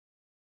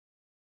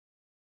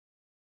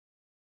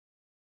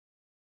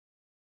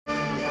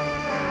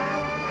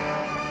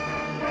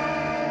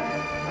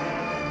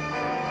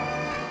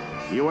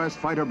U.S.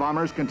 fighter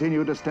bombers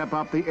continue to step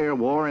up the air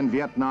war in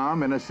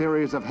Vietnam in a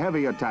series of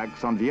heavy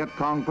attacks on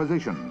Vietcong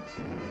positions.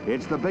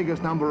 It's the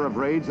biggest number of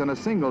raids in a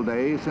single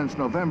day since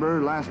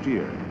November last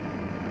year.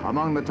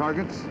 Among the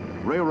targets,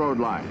 railroad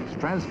lines,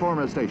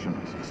 transformer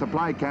stations,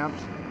 supply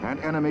camps, and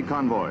enemy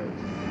convoys.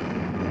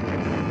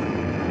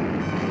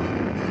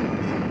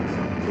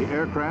 The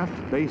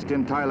aircraft, based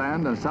in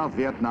Thailand and South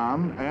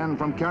Vietnam, and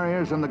from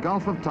carriers in the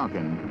Gulf of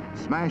Tonkin,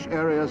 smash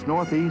areas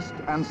northeast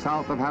and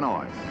south of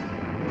Hanoi.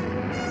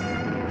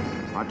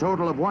 A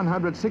total of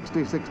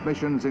 166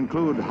 missions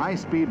include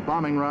high-speed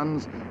bombing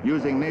runs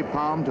using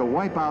napalm to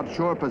wipe out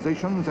shore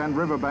positions and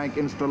riverbank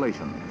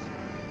installations.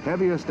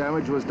 Heaviest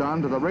damage was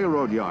done to the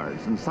railroad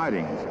yards and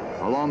sidings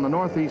along the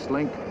northeast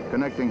link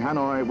connecting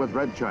Hanoi with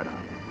Red China,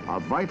 a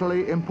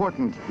vitally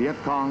important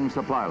Vietcong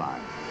supply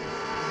line.